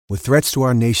With threats to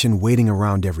our nation waiting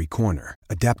around every corner,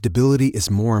 adaptability is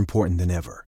more important than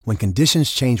ever. When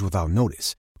conditions change without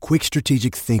notice, quick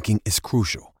strategic thinking is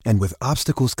crucial. And with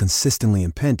obstacles consistently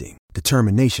impending,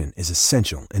 determination is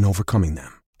essential in overcoming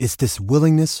them. It's this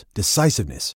willingness,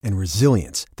 decisiveness, and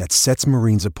resilience that sets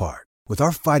Marines apart. With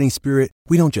our fighting spirit,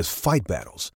 we don't just fight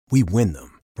battles, we win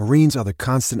them. Marines are the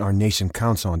constant our nation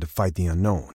counts on to fight the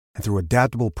unknown. And through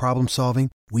adaptable problem solving,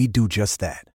 we do just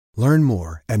that. Learn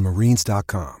more at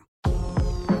marines.com.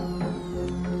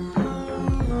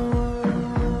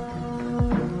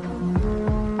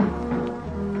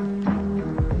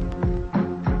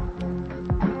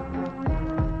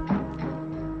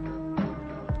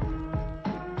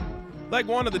 Leg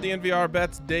one of the DNVR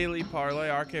Bets Daily Parlay.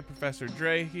 RK Professor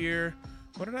Dre here.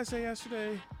 What did I say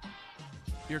yesterday?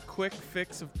 Your quick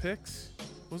fix of picks?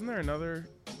 Wasn't there another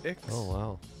X? Oh,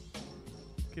 wow.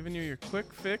 Giving you your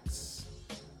quick fix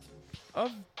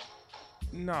of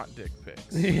not dick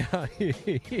pics. Yeah,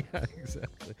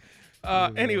 exactly.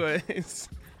 Anyways,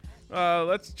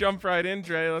 let's jump right in,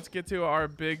 Dre. Let's get to our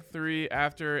big three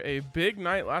after a big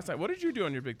night last night. What did you do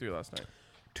on your big three last night?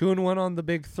 2-1 on the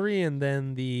big three, and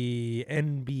then the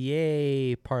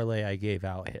NBA parlay I gave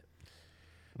out hit.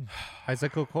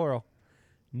 Isaac Okoro.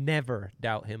 Never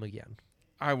doubt him again.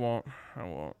 I won't.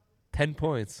 10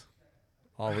 points.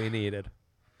 All we needed.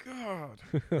 God.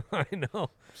 I know. I'm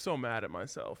so mad at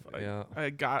myself. Yeah. I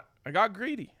got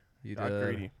greedy. You got did.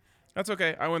 greedy. That's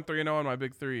okay. I went 3-0 on my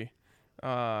big three.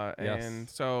 And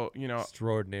so,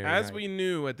 extraordinary as night. we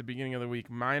knew at the beginning of the week,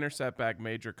 minor setback,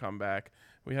 major comeback.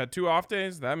 We had 2 off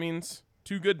days. That means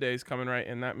 2 good days coming right,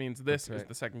 and that means this is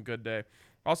the second good day.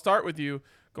 I'll start with you.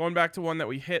 Going back to one that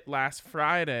we hit last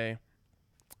Friday,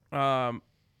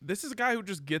 this is a guy who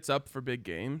just gets up for big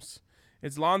games.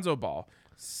 It's Lonzo Ball.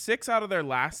 6 out of their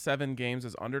last 7 games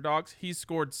as underdogs, he's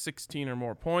scored 16 or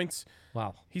more points.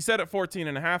 Wow. He's set at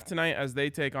 14.5 tonight as they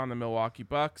take on the Milwaukee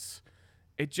Bucks.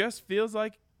 It just feels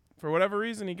like, for whatever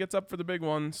reason, he gets up for the big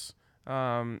ones,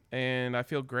 and I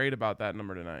feel great about that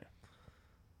number tonight.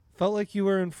 Felt like you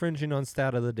were infringing on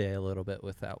stat of the day a little bit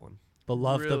with that one. But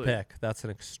love the Really? pick. That's an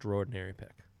extraordinary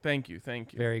pick. Thank you.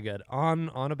 Very good.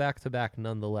 On a back-to-back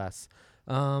nonetheless.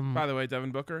 By the way,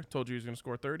 Devin Booker told you he was going to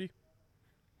score 30.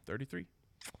 33.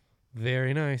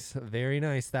 Very nice. Very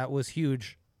nice. That was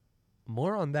huge.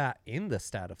 More on that in the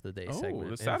stat of the day segment. Oh,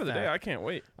 the stat of the day. I can't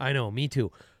wait. I know. Me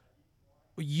too.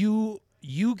 You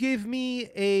give me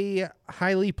a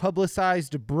highly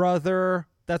publicized brother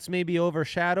that's maybe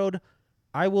overshadowed.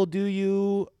 I will do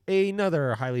you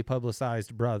another highly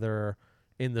publicized brother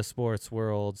in the sports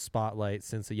world spotlight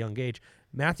since a young age.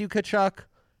 Matthew Tkachuk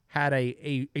had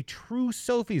a true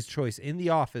Sophie's choice in the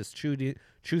office,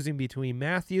 choosing between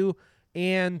Matthew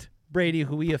and Brady,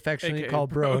 who we affectionately call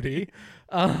Brody.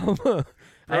 Brody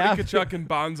Tkachuk and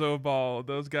Bonzo Ball.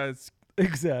 Those guys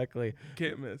exactly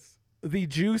can't miss. The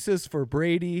juice is for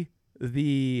Brady.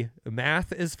 The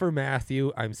math is for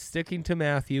Matthew. I'm sticking to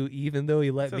Matthew, even though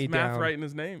he let me down. Math right in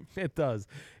his name. It does.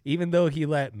 Even though he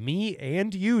let me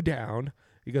and you down,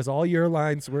 because all your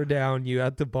lines were down. You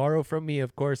had to borrow from me.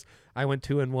 Of course, I went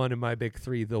 2-1 in my big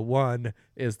three. The one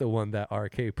is the one that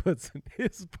RK puts in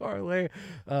his parlay,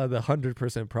 the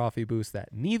 100% profit boost that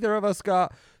neither of us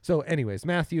got. So anyways,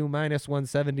 Matthew minus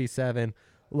 177.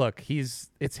 Look,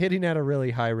 it's hitting at a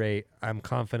really high rate. I'm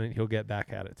confident he'll get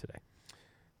back at it today.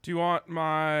 Do you want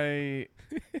my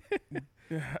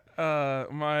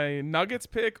my Nuggets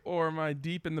pick or my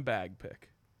deep in the bag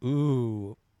pick?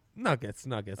 Ooh, Nuggets.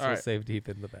 All We'll right. save deep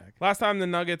in the bag. Last time the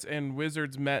Nuggets and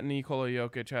Wizards met, Nikola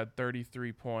Jokic had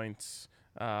 33 points,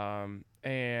 and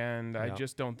I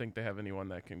just don't think they have anyone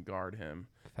that can guard him.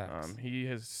 Facts.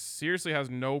 He seriously has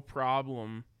no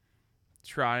problem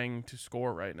trying to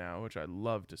score right now, which I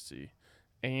love to see.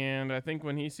 And I think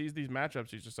when he sees these matchups,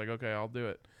 he's just like, okay, I'll do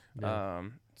it. Yeah.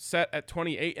 Set at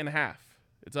 28.5.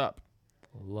 It's up.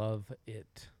 Love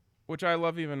it. Which I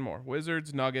love even more.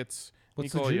 Wizards, Nuggets,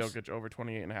 What's the Nikola juice? Jokic over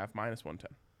 28.5, minus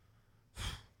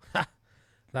 110.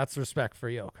 That's respect for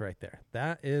Yoke right there.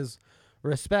 That is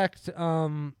respect.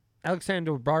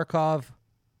 Alexander Barkov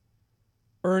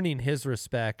earning his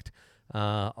respect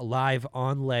live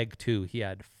on leg 2. He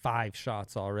had 5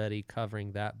 shots already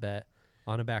covering that bet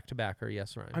on a back-to-backer.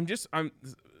 Yes, Ryan.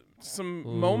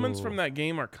 Some moments from that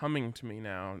game are coming to me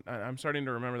now. I'm starting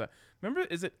to remember that. Remember,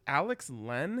 is it Alex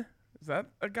Len? Is that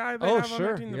a guy they have on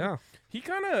their team? Yeah. He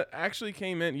kind of actually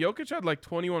came in. Jokic had like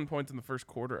 21 points in the first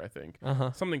quarter, I think.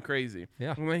 Uh-huh. Something crazy.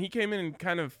 Yeah. And then he came in and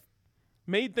kind of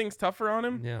made things tougher on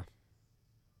him. Yeah.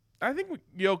 I think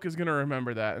Jokic is going to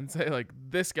remember that and say, like,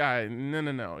 this guy,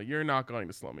 no, you're not going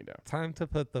to slow me down. Time to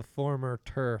put the former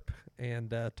Terp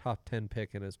and top 10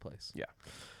 pick in his place. Yeah.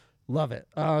 Love it.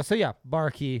 So yeah,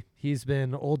 Barkey, he's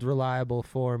been old reliable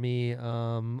for me.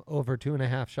 Over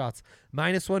 2.5 shots,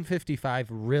 -155.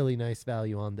 Really nice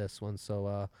value on this one.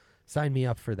 So sign me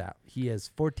up for that. He is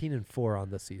 14-4 on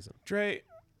the season. Dre,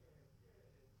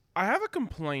 I have a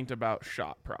complaint about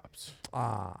shot props.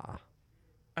 I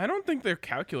don't think they're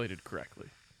calculated correctly.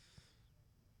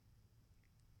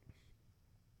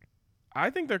 I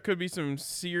think there could be some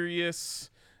serious,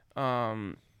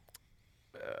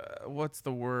 what's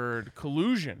the word,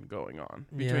 collusion going on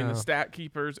between the stat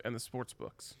keepers and the sports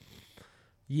books.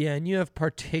 Yeah, and you have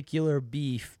particular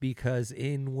beef because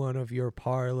in one of your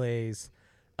parlays,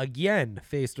 again,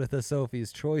 faced with a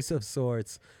Sophie's choice of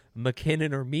sorts,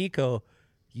 McKinnon or Mikko,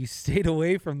 you stayed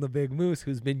away from the big moose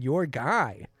who's been your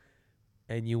guy.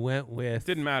 And you went with... It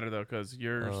didn't matter, though, because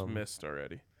yours missed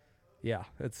already. Yeah,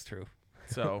 it's true.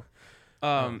 So...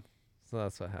 so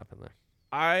that's what happened there.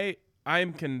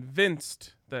 I'm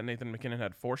convinced that Nathan McKinnon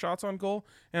had 4 shots on goal,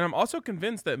 and I'm also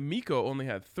convinced that Mikko only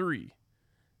had 3.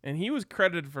 And he was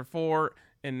credited for 4,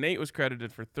 and Nate was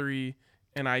credited for 3,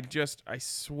 and I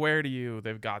swear to you,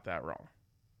 they've got that wrong.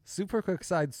 Super quick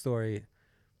side story.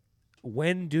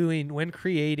 When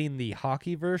creating the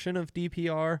hockey version of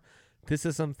DPR, this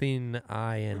is something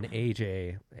I and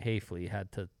AJ Hafley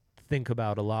had to think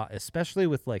about a lot, especially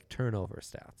with like turnover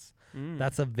stats.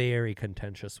 That's a very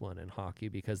contentious one in hockey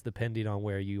because depending on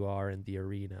where you are in the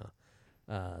arena,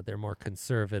 they're more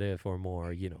conservative or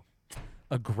more,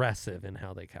 aggressive in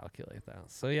how they calculate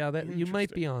that. So yeah, that you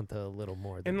might be onto a little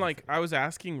more. And like I was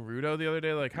asking Rudo the other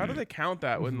day, like how do they count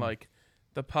that when like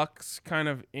the puck's kind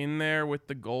of in there with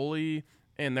the goalie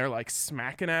and they're like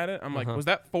smacking at it? I'm like, was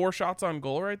that 4 shots on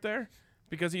goal right there?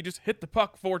 Because he just hit the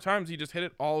puck 4 times. He just hit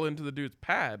it all into the dude's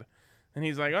pad. And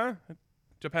he's like, it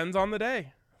depends on the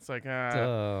day. It's like,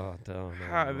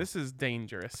 this is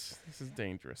dangerous. This is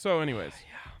dangerous. So anyways.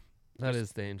 That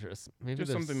is dangerous. Maybe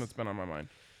just something that's been on my mind.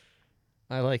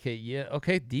 I like it. Yeah.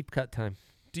 Okay. Deep cut time.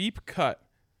 Deep cut.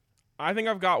 I think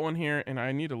I've got one here, and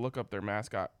I need to look up their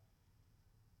mascot.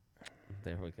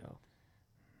 There we go.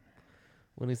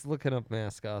 When he's looking up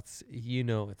mascots,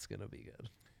 it's going to be good.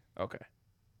 Okay.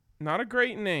 Not a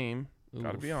great name.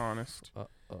 Got to be honest.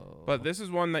 But this is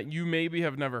one that you maybe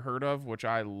have never heard of, which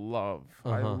I love.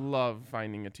 I love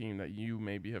finding a team that you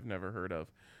maybe have never heard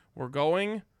of. We're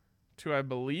going to, I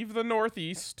believe, the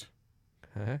Northeast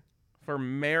for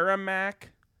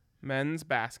Merrimack men's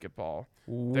basketball.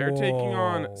 Whoa. They're taking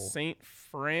on St.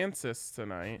 Francis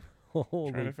tonight.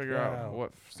 Holy trying to figure out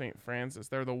what St. Francis.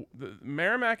 They're the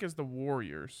Merrimack is the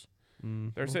Warriors.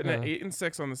 They're sitting at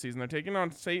 8-6 on the season. They're taking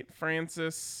on St.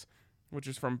 Francis, which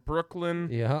is from Brooklyn.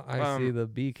 Yeah, I see the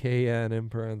BKN in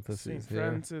parentheses. St.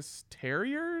 Francis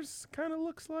Terriers kind of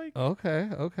looks like. Okay.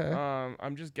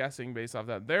 I'm just guessing based off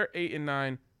that. They're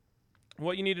 8-9.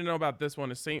 What you need to know about this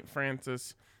one is St.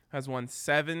 Francis has won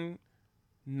 7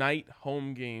 night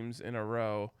home games in a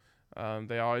row.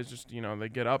 They always just, they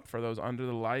get up for those under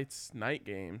the lights night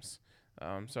games.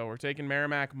 So we're taking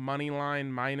Merrimack money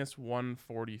line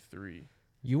 -143.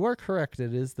 You are correct.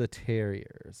 It is the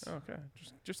Terriers. Okay.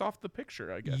 Just off the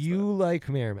picture, I guess. You like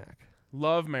Merrimack.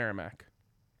 Love Merrimack.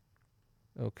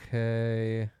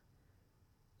 Okay.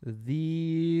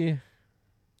 The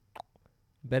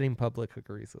betting public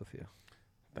agrees with you.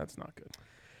 That's not good.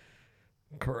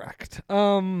 Correct.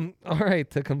 All right,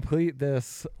 to complete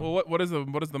this. Well, what does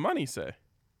the money say?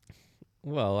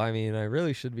 Well, I mean, I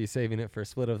really should be saving it for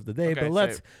split of the day, Okay,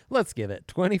 but let's give it.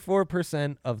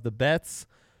 24% of the bets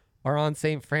are on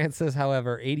St. Francis.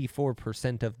 However,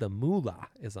 84% of the moolah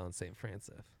is on St.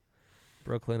 Francis.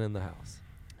 Brooklyn in the house.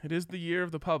 It is the year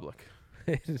of the public.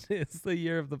 It is the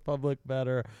year of the public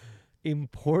better.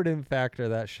 Important factor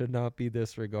that should not be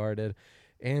disregarded.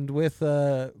 And with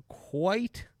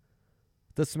quite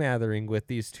the smattering with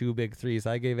these 2 big threes,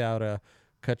 I gave out a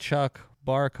Kachuk,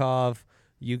 Barkov.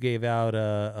 You gave out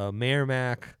a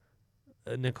Merrimack,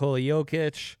 Nikola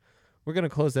Jokic. We're going to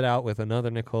close it out with another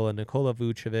Nikola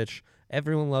Vucevic.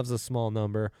 Everyone loves a small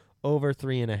number. Over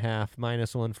 3.5,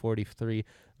 -143.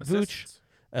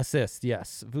 Assist,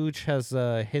 yes. Vuce has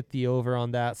hit the over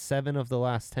on that. 7 of the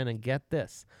last 10. And get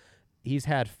this. He's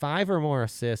had 5 or more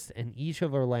assists in each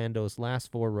of Orlando's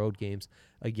last 4 road games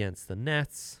against the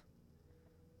Nets.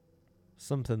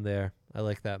 Something there. I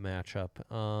like that matchup.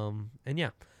 And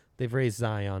yeah, they've raised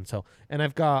Zion. And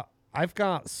I've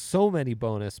got so many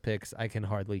bonus picks I can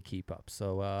hardly keep up.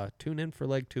 So tune in for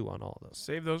leg 2 on all of those.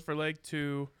 Save those for leg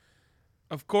 2.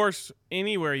 Of course,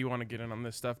 anywhere you want to get in on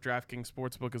this stuff, DraftKings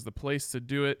Sportsbook is the place to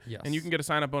do it. Yes. And you can get a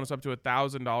sign-up bonus up to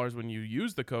 $1,000 when you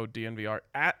use the code DNVR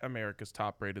at America's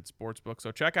top-rated sportsbook.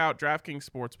 So check out DraftKings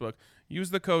Sportsbook. Use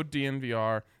the code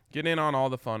DNVR. Get in on all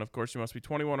the fun. Of course, you must be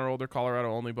 21 or older. Colorado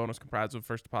only. Bonus comprised of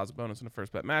first deposit bonus and a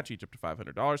first bet match, each up to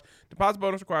 $500. Deposit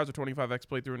bonus requires a 25x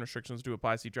playthrough and restrictions do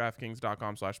apply. See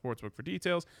DraftKings.com/sportsbook for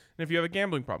details. And if you have a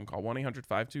gambling problem, call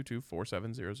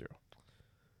 1-800-522-4700.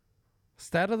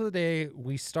 Stat of the day,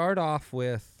 we start off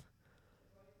with,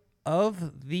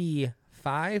 of the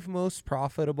 5 most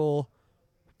profitable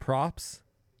props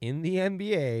in the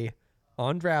NBA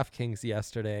on DraftKings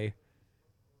yesterday,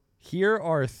 here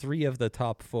are 3 of the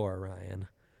top 4, Ryan.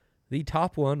 The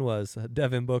top one was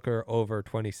Devin Booker over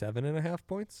 27.5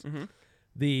 points. Mm-hmm.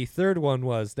 The third one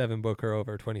was Devin Booker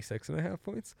over 26.5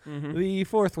 points. Mm-hmm. The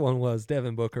fourth one was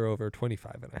Devin Booker over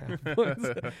 25.5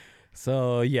 points.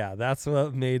 So, yeah, that's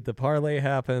what made the parlay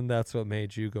happen. That's what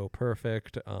made you go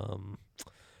perfect.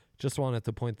 Just wanted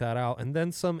to point that out. And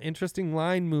then some interesting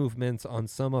line movements on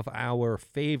some of our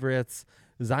favorites.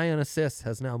 Zion assists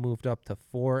has now moved up to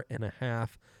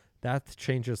 4.5. That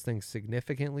changes things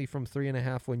significantly from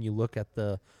 3.5 when you look at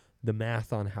the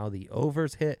math on how the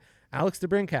overs hit. Alex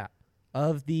DeBrincat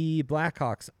of the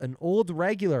Blackhawks, an old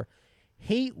regular.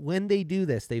 Hate when they do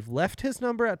this. They've left his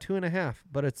number at 2.5,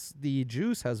 but it's the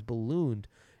juice has ballooned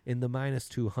in the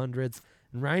 -200s.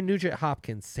 And Ryan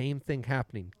Nugent-Hopkins, same thing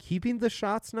happening. Keeping the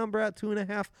shots number at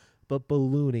 2.5, but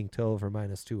ballooning to over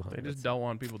 -200. They just don't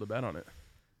want people to bet on it.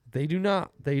 They do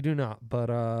not. They do not. But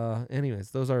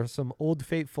anyways, those are some old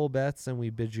faithful bets, and we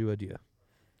bid you adieu.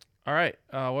 All right.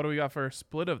 What do we got for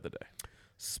split of the day?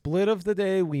 Split of the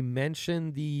day, we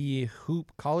mentioned the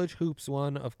college hoops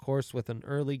one, of course, with an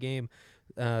early game,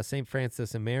 St.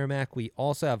 Francis and Merrimack. We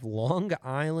also have Long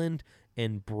Island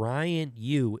and Bryant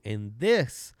U in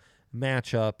this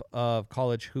matchup of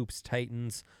college hoops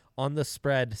Titans. On the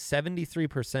spread,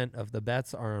 73% of the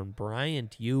bets are on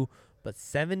Bryant U, but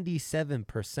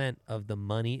 77% of the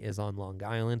money is on Long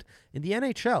Island. In the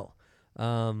NHL,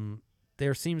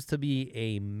 there seems to be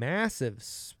a massive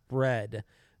spread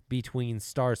between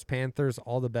Stars Panthers.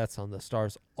 All the bets on the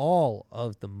Stars, all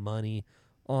of the money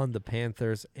on the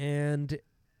Panthers. And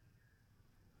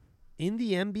in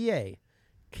the NBA,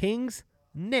 Kings,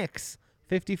 Knicks,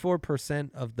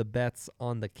 54% of the bets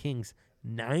on the Kings,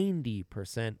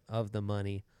 90% of the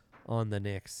money on the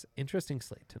Knicks. Interesting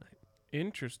slate tonight.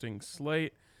 Interesting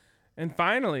slate. And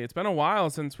finally, it's been a while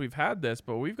since we've had this,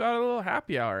 but we've got a little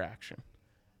happy hour action.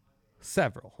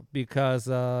 Several, because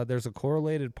there's a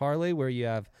correlated parlay where you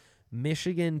have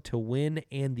Michigan to win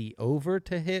and the over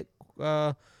to hit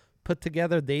put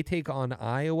together. They take on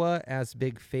Iowa as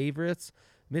big favorites.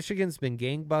 Michigan's been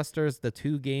gangbusters. The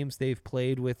 2 games they've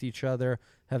played with each other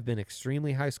have been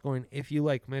extremely high scoring. If you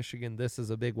like Michigan, this is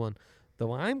a big one.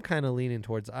 Though I'm kind of leaning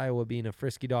towards Iowa being a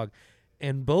frisky dog.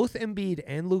 And both Embiid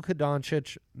and Luka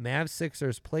Doncic, Mavs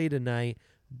Sixers play tonight.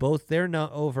 Both they're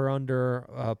not over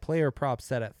under player prop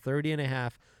set at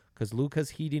 30.5 because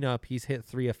Luka's heating up. He's hit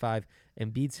 3 of 5.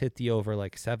 Embiid's hit the over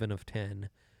like 7 of 10.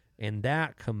 And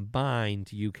that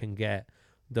combined, you can get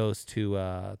those two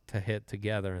to hit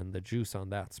together, and the juice on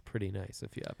that's pretty nice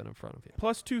if you have it in front of you.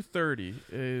 Plus 230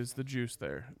 is the juice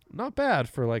there. Not bad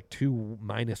for like 2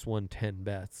 -110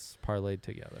 bets parlayed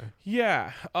together.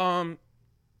 Yeah.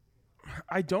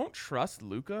 I don't trust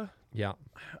Luka. Yeah.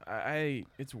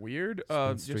 It's weird.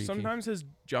 Just sometimes his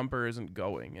jumper isn't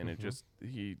going, and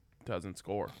he doesn't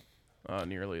score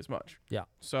nearly as much. Yeah.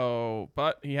 So,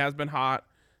 but he has been hot.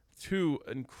 2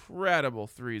 incredible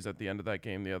threes at the end of that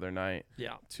game the other night.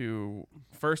 Yeah.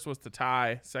 First was to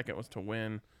tie, second was to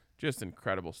win. Just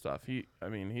incredible stuff.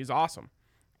 He's awesome.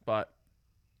 But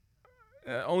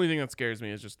the only thing that scares me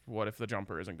is just what if the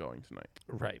jumper isn't going tonight?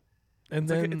 Right.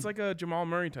 And it's like a Jamal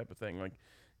Murray type of thing. Like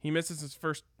he misses his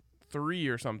first 3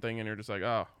 or something, and you're just like,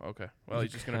 oh, okay. Well,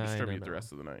 he's just going to distribute the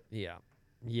rest of the night. Yeah.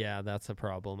 Yeah, that's a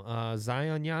problem.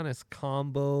 Zion Giannis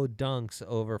combo dunks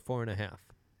over 4.5.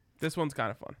 This one's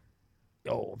kind of fun.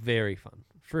 Oh, very fun.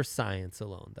 For science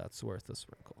alone, that's worth a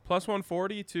sprinkle. Plus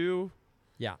 140 too.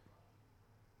 Yeah.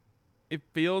 It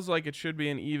feels like it should be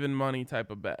an even money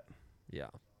type of bet. Yeah,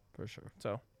 for sure.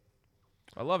 So,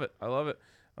 I love it.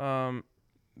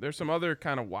 There's some other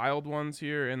kind of wild ones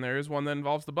here, and there is one that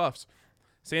involves the Buffs.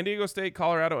 San Diego State,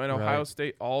 Colorado, and Ohio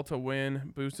State all to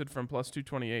win, boosted from plus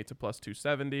 228 to plus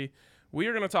 270. We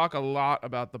are going to talk a lot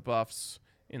about the Buffs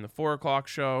in the 4 o'clock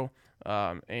show.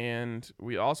 And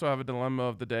we also have a dilemma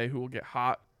of the day: who will get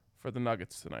hot for the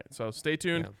Nuggets tonight. So stay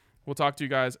tuned. Yeah. We'll talk to you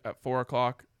guys at 4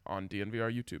 o'clock on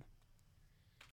DNVR YouTube.